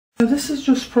This is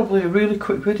just probably a really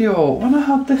quick video. When I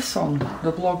had this on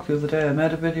the blog the other day, I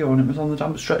made a video and it was on the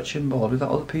damp stretching board with that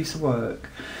other piece of work.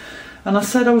 And I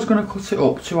said I was going to cut it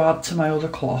up to add to my other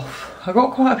cloth. I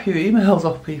got quite a few emails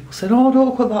off people saying, oh,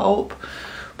 don't cut that up.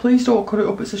 Please don't cut it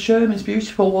up, it's a shame, it's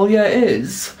beautiful. Well, yeah, it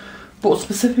is. But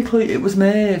specifically, it was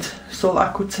made so that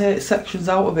I could take sections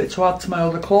out of it to add to my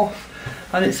other cloth.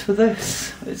 And it's for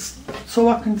this. It's so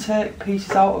I can take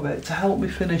pieces out of it to help me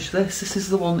finish this. This is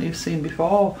the one that you've seen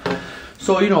before.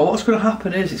 So, you know, what's going to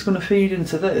happen is it's going to feed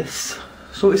into this.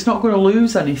 So it's not going to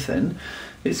lose anything.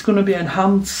 It's going to be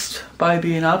enhanced by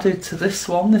being added to this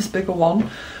one, this bigger one.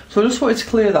 So I just wanted to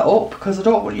clear that up because I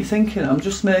don't want you thinking I'm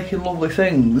just making lovely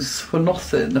things for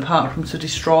nothing apart from to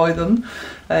destroy them.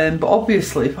 But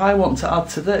obviously if I want to add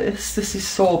to this, this is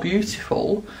so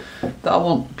beautiful that I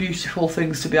want beautiful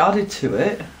things to be added to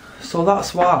it. So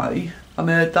that's why I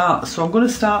made that. So I'm going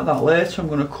to start that later. I'm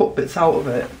going to cut bits out of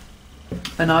it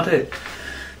and add it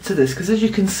to this because as you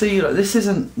can see, like, this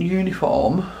isn't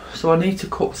uniform, so I need to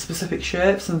cut specific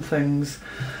shapes and things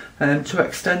to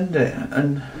extend it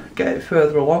and get it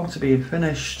further along to being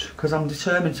finished because I'm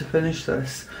determined to finish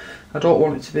this. I don't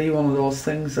want it to be one of those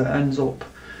things that ends up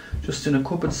just in a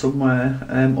cupboard somewhere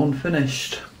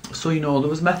unfinished. So, you know, there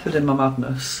was method in my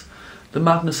madness. The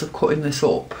madness of cutting this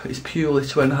up is purely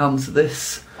to enhance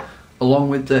this along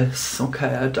with this.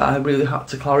 Okay, I really had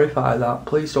to clarify that.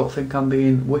 Please don't think I'm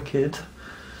being wicked.